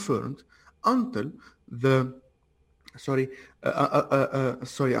not confirmed until the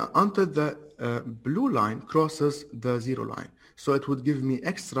blue line crosses the zero line. So it would give me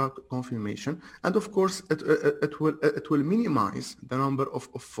extra confirmation, and of course it will minimize the number of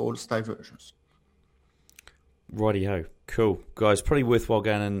false diversions. Rightio, cool, guys. Probably worthwhile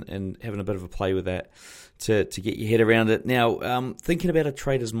going and having a bit of a play with that to get your head around it. Now, thinking about a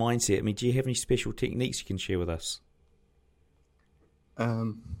trader's mindset, I mean, do you have any special techniques you can share with us?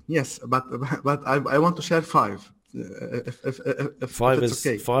 Yes, but I want to share 5. If 5 is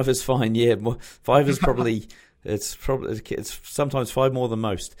okay. 5 is fine. Yeah, 5 is probably it's sometimes 5 more than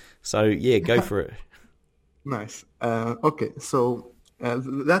most. So yeah, go for it. Nice. Okay, so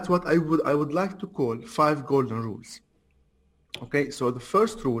that's what I would like to call 5 golden rules. Okay, so the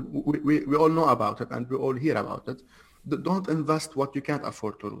first rule, we all know about it and we all hear about it. Don't invest what you can't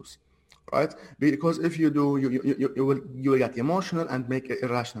afford to lose. right? Because if you do, you will get emotional and make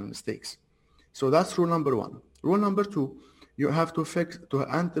irrational mistakes. So that's rule number one. Rule number two, you have to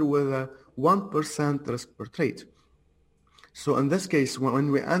enter with a 1% risk per trade. So in this case,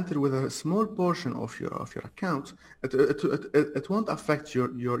 when we enter with a small portion of your account, it won't affect your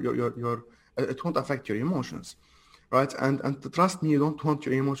emotions, right? And trust me, you don't want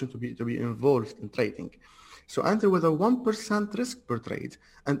your emotion to be involved in trading. So enter with a 1% risk per trade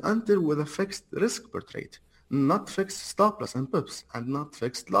and enter with a fixed risk per trade, not fixed stop loss and pips, and not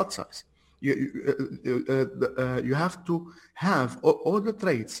fixed lot size. You have to have all the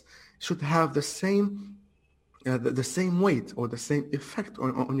trades should have the same weight or the same effect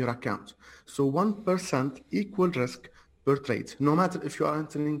on your account. So 1% equal risk per trade, no matter if you are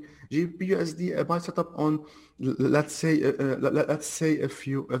entering GBPUSD buy setup on, let's say if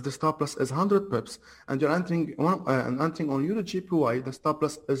the stop loss is 100 pips and you're entering on Euro JPY, the stop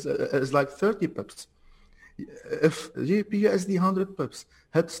loss is like 30 pips. If GBPUSD 100 pips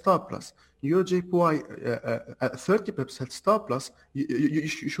hit stop loss, Euro JPY 30 pips hit stop loss, you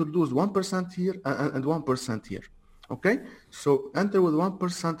should lose 1% here and 1% here. Okay, so enter with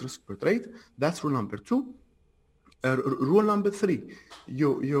 1% risk per trade. That's rule number two. Rule number three,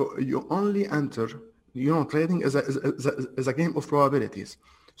 you only enter. Trading is a game of probabilities.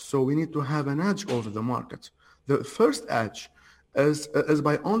 So we need to have an edge over the market. The first edge is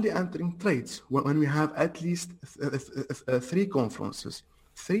by only entering trades when we have at least three confluences,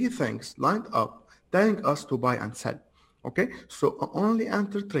 three things lined up telling us to buy and sell. Okay, so only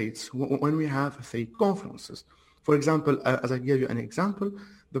enter trades when we have three confluences. For example, as I gave you an example,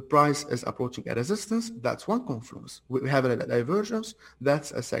 the price is approaching a resistance. That's one confluence. We have a divergence.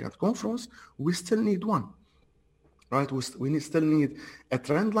 That's a second confluence. We still need one, right? We still need a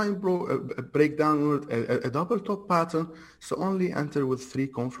trend line breakdown, a double top pattern. So only enter with three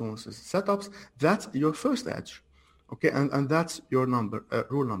confluences setups. That's your first edge, okay? And that's your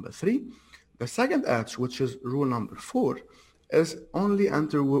rule number three. The second edge, which is rule number four, is only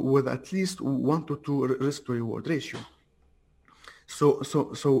enter with at least 1 to 2 risk to reward ratio. So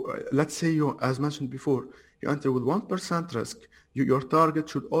let's say you, as mentioned before, you enter with 1% risk. Your target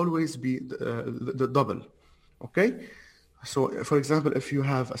should always be the double. Okay. So for example, if you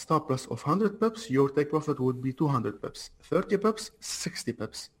have a stop loss of 100 pips, your take profit would be 200 pips, 30 pips, 60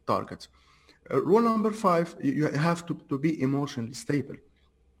 pips target. Rule number 5, you have to be emotionally stable.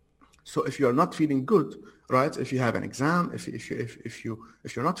 So if you're not feeling good, right? If you have an exam, if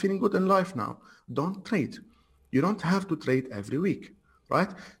you're not feeling good in life now, don't trade. You don't have to trade every week, right?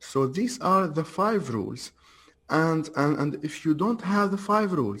 So these are the 5 rules. And if you don't have the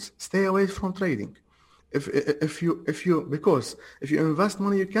 5 rules, stay away from trading. Because if you invest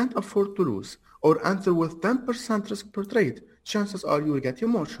money you can't afford to lose, or enter with 10% risk per trade, chances are you will get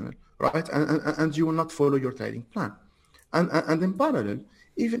emotional, right? And you will not follow your trading plan. And in parallel,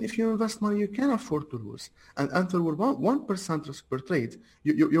 even if you invest money you can afford to lose and enter with 1% risk per trade,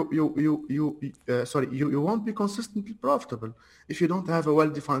 you won't be consistently profitable if you don't have a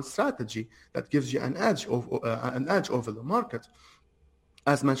well-defined strategy that gives you an edge over the market.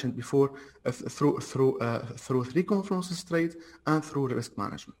 As mentioned before, through 3 confluences trade and through risk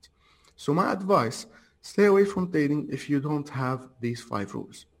management. So my advice, stay away from trading if you don't have these 5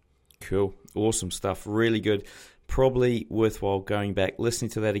 rules. Cool. Awesome stuff. Really good. Probably worthwhile going back,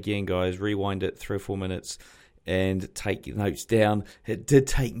 listening to that again, guys. Rewind it 3 or 4 minutes and take your notes down. It did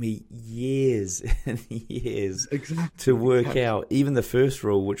take me years and years to work out even the first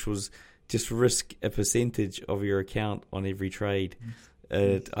rule, which was just risk a percentage of your account on every trade.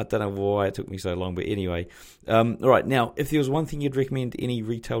 I don't know why it took me so long, but anyway. All right, now, if there was one thing you'd recommend any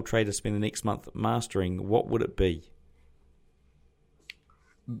retail trader spend the next month mastering, what would it be?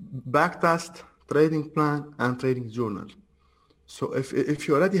 Backtest, trading plan, and trading journal. So if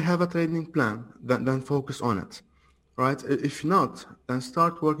you already have a trading plan, then focus on it, right? If not, then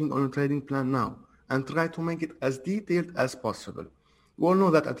start working on a trading plan now and try to make it as detailed as possible. We all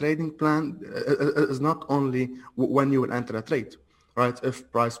know that a trading plan is not only when you will enter a trade. Right, if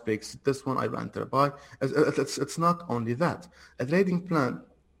price breaks this one, I will enter a buy. It's not only that. A trading plan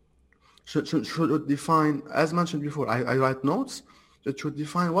should define, as mentioned before, I write notes. It should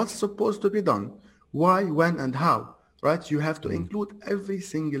define what's supposed to be done, why, when, and how. Right, you have to include every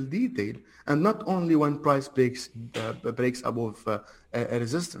single detail, and not only when price breaks above a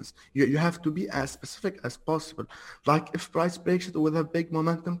resistance. You have to be as specific as possible. Like if price breaks it with a big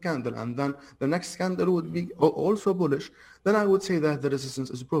momentum candle, and then the next candle would be also bullish, then I would say that the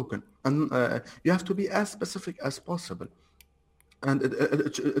resistance is broken. And you have to be as specific as possible. And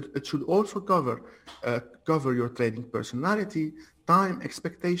it should also cover your trading personality, time,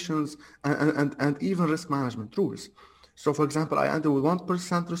 expectations, and even risk management rules. So, for example, I enter with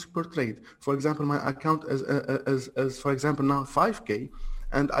 1% risk per trade. For example, my account is for example, now 5K,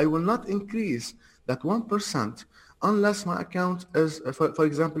 and I will not increase that 1% unless my account is, for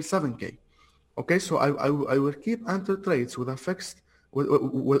example, 7K. Okay, so I will keep enter trades with a fixed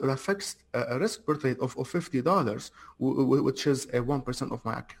risk per trade of $50, which is 1% of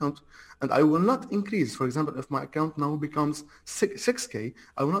my account, and I will not increase. For example, if my account now becomes 6K,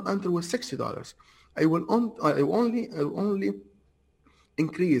 I will not enter with $60. I will only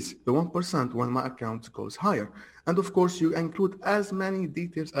increase the 1% when my account goes higher. And of course, you include as many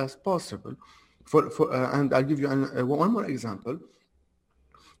details as possible. And I'll give you one more example.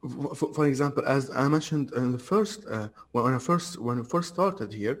 For example, as I mentioned in the first, when I first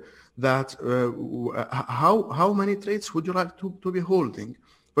started here, that how many trades would you like to be holding?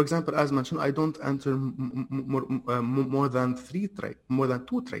 For example, as mentioned, I don't enter more than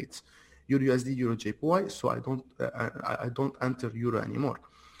 2 trades, Euro USD, Euro JPY. So I don't enter Euro anymore.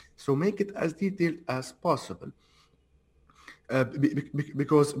 So make it as detailed as possible.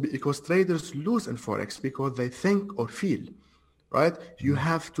 Because traders lose in Forex because they think or feel. Right, you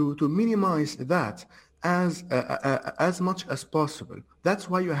have to minimize that as much as possible. That's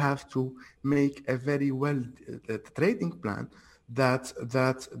why you have to make a very well trading plan that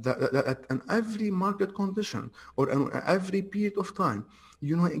in every market condition or in every period of time,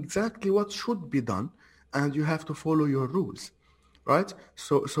 you know exactly what should be done, and you have to follow your rules. Right.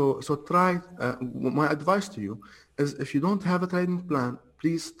 So try. My advice to you is, if you don't have a trading plan,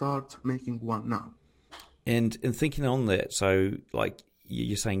 please start making one now. And thinking on that, so like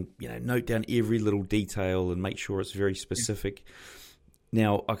you're saying, note down every little detail and make sure it's very specific.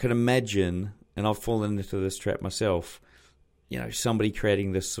 Now, I can imagine, and I've fallen into this trap myself, somebody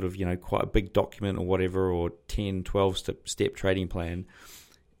creating this sort of, quite a big document or whatever, or 10, 12 step trading plan,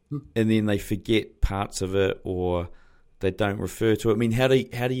 and then they forget parts of it or they don't refer to it. I mean, how do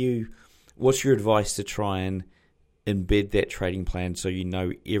you, what's your advice to try and embed that trading plan so you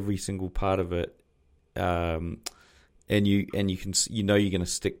know every single part of it? And you can you're going to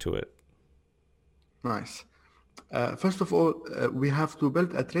stick to it. Nice. First of all, we have to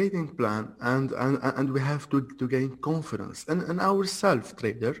build a trading plan, and we have to gain confidence in ourselves,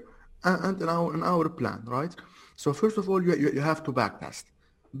 trader, and in our plan, right? So first of all, you have to backtest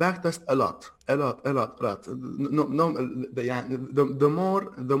a lot. No,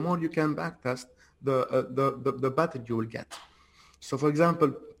 the more you can backtest, the better you will get. So for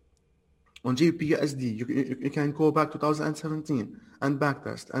example, on GBPUSD, you can go back to 2017 and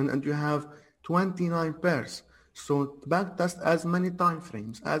backtest, and you have 29 pairs. So backtest as many time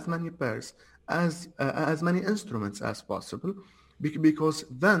frames, as many pairs, as many instruments as possible, because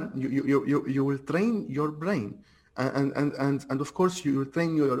then you will train your brain, and of course you will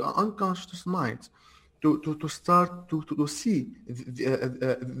train your unconscious mind to start to see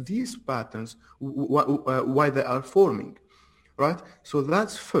these patterns, why they are forming, right? So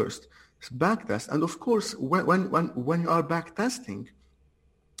that's first. Backtest, and of course when you are backtesting,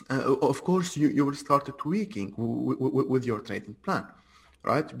 of course you will start tweaking with your trading plan,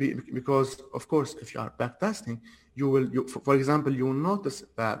 right? Because of course if you are backtesting, for example, you will notice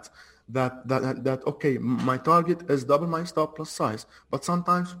that okay, my target is double my stop loss size, but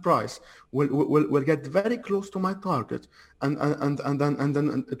sometimes price will get very close to my target, and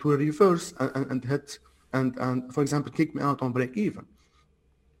then it will reverse and hit and for example kick me out on break even.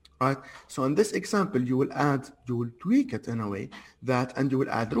 Right. So in this example, you will tweak it in a way and you will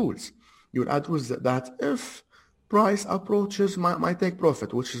add rules. You will add rules that if price approaches my take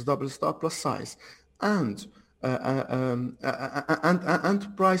profit, which is double stop loss size, and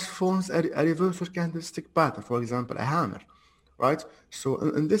price forms a reversal candlestick pattern, for example, a hammer, right? So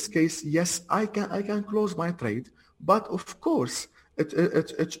in this case, yes, I can close my trade, but of course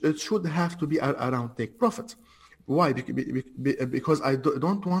it should have to be around take profit. Why? Because I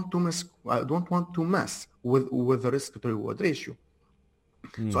don't want to mess with the risk to reward ratio.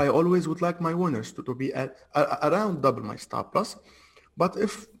 So I always would like my winners to be around double my stop loss. But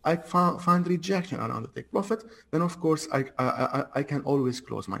if I find rejection around the take profit, then of course I can always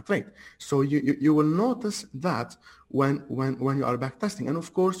close my trade. So you will notice that when you are backtesting, and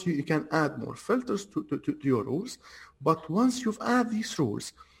of course you can add more filters to your rules. But once you've added these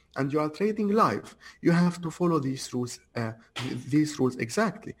rules, and you are trading live, you have to follow these rules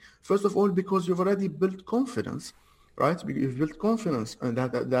exactly. First of all, because you've already built confidence, right? You've built confidence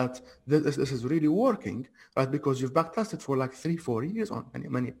that this is really working, right? Because you've backtested for like 3-4 years on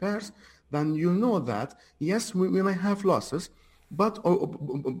many pairs. Then you know that, yes, we may have losses, but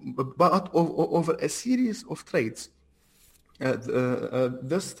over a series of trades,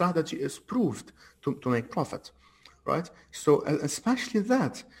 this strategy is proved to make profit, right? So especially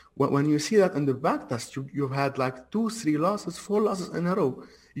that, when you see that in the backtest, you've had like 2, 3 losses, 4 losses in a row,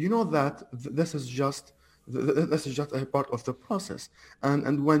 you know that this is just a part of the process.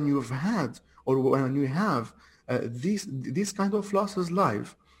 And when you've had, or when you have these kind of losses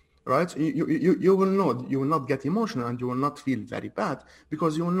live, right, you will know, you will not get emotional and you will not feel very bad,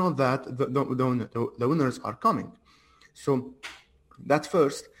 because you will know that the winners are coming. So that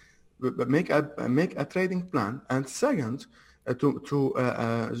first, make a trading plan, and second,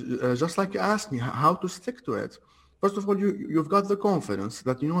 just like you asked me, how to stick to it. First of all, you've got the confidence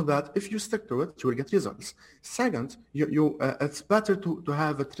that you know that if you stick to it, you will get results. Second, it's better to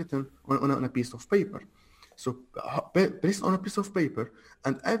have it written on a piece of paper. So based on a piece of paper,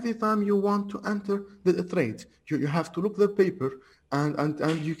 and every time you want to enter the trade, you have to look at the paper, and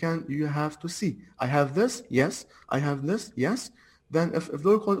you have to see, I have this, yes, I have this, yes. Then if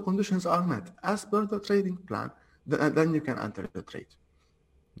those conditions are met as per the trading plan, then you can enter the trade.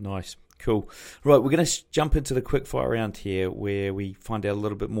 Nice. Cool. Right, we're going to jump into the quickfire round here, where we find out a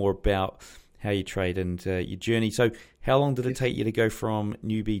little bit more about how you trade and your journey. So how long did it take you to go from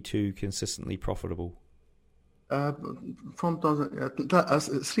newbie to consistently profitable? From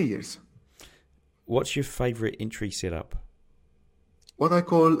 3 years. What's your favorite entry setup? What I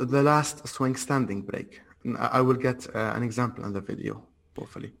call the last swing standing break. I will get an example in the video,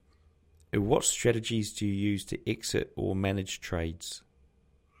 hopefully. What strategies do you use to exit or manage trades?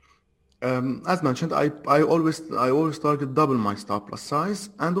 As mentioned, I always target double my stop loss size,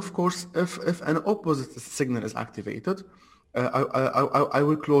 and of course, if an opposite signal is activated, I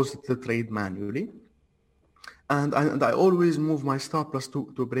will close the trade manually, and I always move my stop loss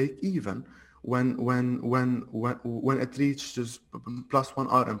to break even when it reaches plus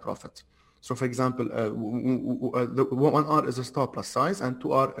 1R in profit. So, for example, the 1R is a stop loss size, and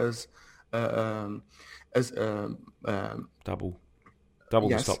 2R is Double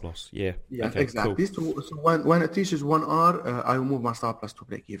yes. the stop loss. Yeah. Okay, exactly. Cool. So when it reaches 1R, I will move my stop loss to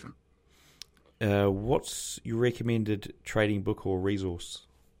break even. What's your recommended trading book or resource?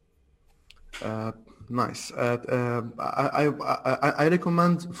 Nice. I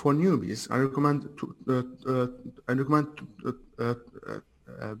recommend for newbies. I recommend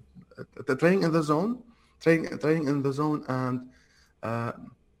trading in the zone, trading in the zone,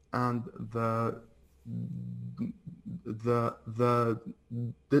 and the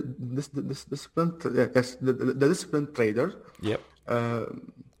disciplined trader. Yep.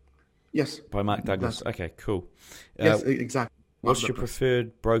 Yes. By Mark Douglas. Okay, cool. Yes, exactly. What's your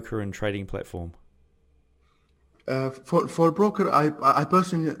preferred broker and trading platform? For broker, I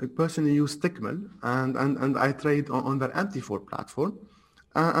personally use Tickmill, and I trade on their MT4 platform,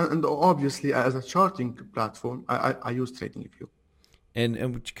 and obviously as a charting platform, I use TradingView. And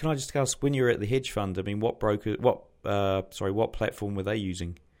can I just ask, when you're at the hedge fund, I mean, what platform were they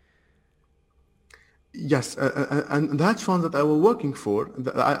using? Yes, and the hedge fund that I was working for,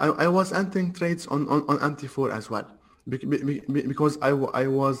 I was entering trades on MT4 as well, because I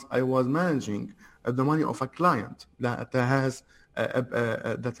was managing the money of a client that has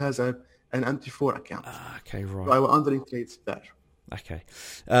an MT4 account. Okay, right. So I was entering trades there. Okay.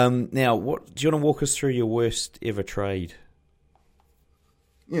 Now, do you want to walk us through your worst ever trade?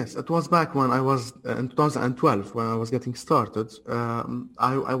 Yes, it was back when I was in 2012 when I was getting started.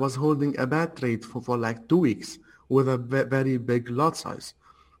 I was holding a bad trade for like 2 weeks with a very big lot size,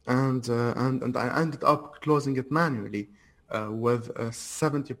 and I ended up closing it manually with a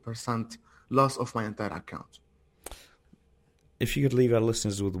 70% loss of my entire account. If you could leave our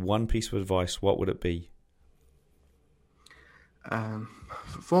listeners with one piece of advice, what would it be?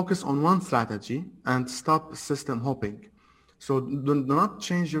 Focus on one strategy and stop system hopping. So do not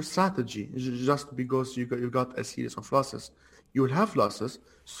change your strategy just because you got a series of losses. You will have losses.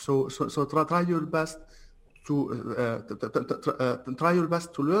 So try your best to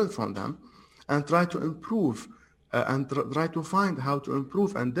learn from them, and try to improve and try to find how to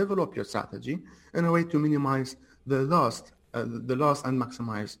improve and develop your strategy in a way to minimize the loss and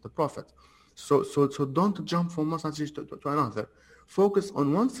maximize the profit. So don't jump from one strategy to another. Focus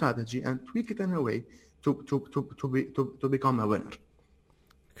on one strategy and tweak it in a way to become a winner.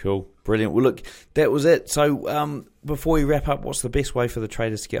 Cool, brilliant. Well, look, that was it. So before we wrap up, what's the best way for the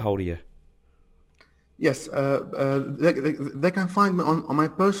traders to get hold of you? Yes, they can find me on my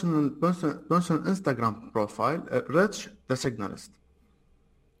personal Instagram profile, Rich the Signalist.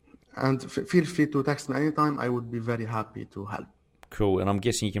 And feel free to text me anytime. I would be very happy to help. Cool, and I'm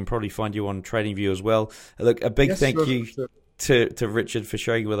guessing you can probably find you on TradingView as well. Look, a big thank you to Richard for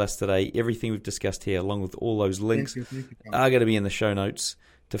sharing with us today. Everything we've discussed here, along with all those links, Thank you. are going to be in the show notes.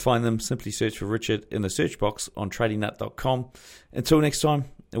 To find them, simply search for Richard in the search box on tradingnut.com. Until next time,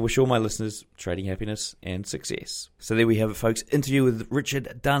 I wish all my listeners trading happiness and success. So there we have it, folks. Interview with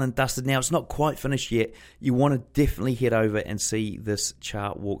Richard done and dusted. Now, it's not quite finished yet. You want to definitely head over and see this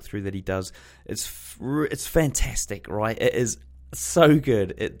chart walkthrough that he does. It's fantastic, right? It is so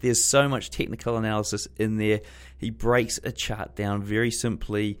good. There's so much technical analysis in there. He breaks a chart down very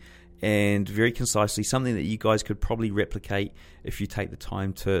simply and very concisely, something that you guys could probably replicate if you take the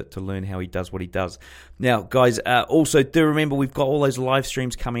time to learn how he does what he does. Now, guys, also do remember we've got all those live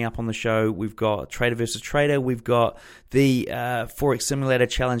streams coming up on the show. We've got Trader versus Trader. We've got the Forex Simulator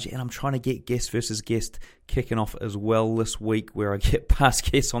Challenge, and I'm trying to get guest versus guest kicking off as well this week, where I get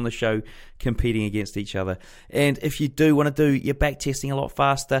past guests on the show competing against each other. And if you do want to do your back testing a lot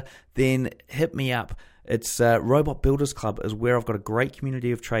faster, then hit me up. It's Robot Builders Club is where I've got a great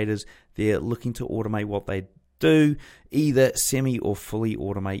community of traders. They're looking to automate what they do, either semi or fully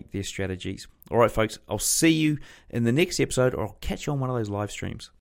automate their strategies. All right, folks, I'll see you in the next episode, or I'll catch you on one of those live streams.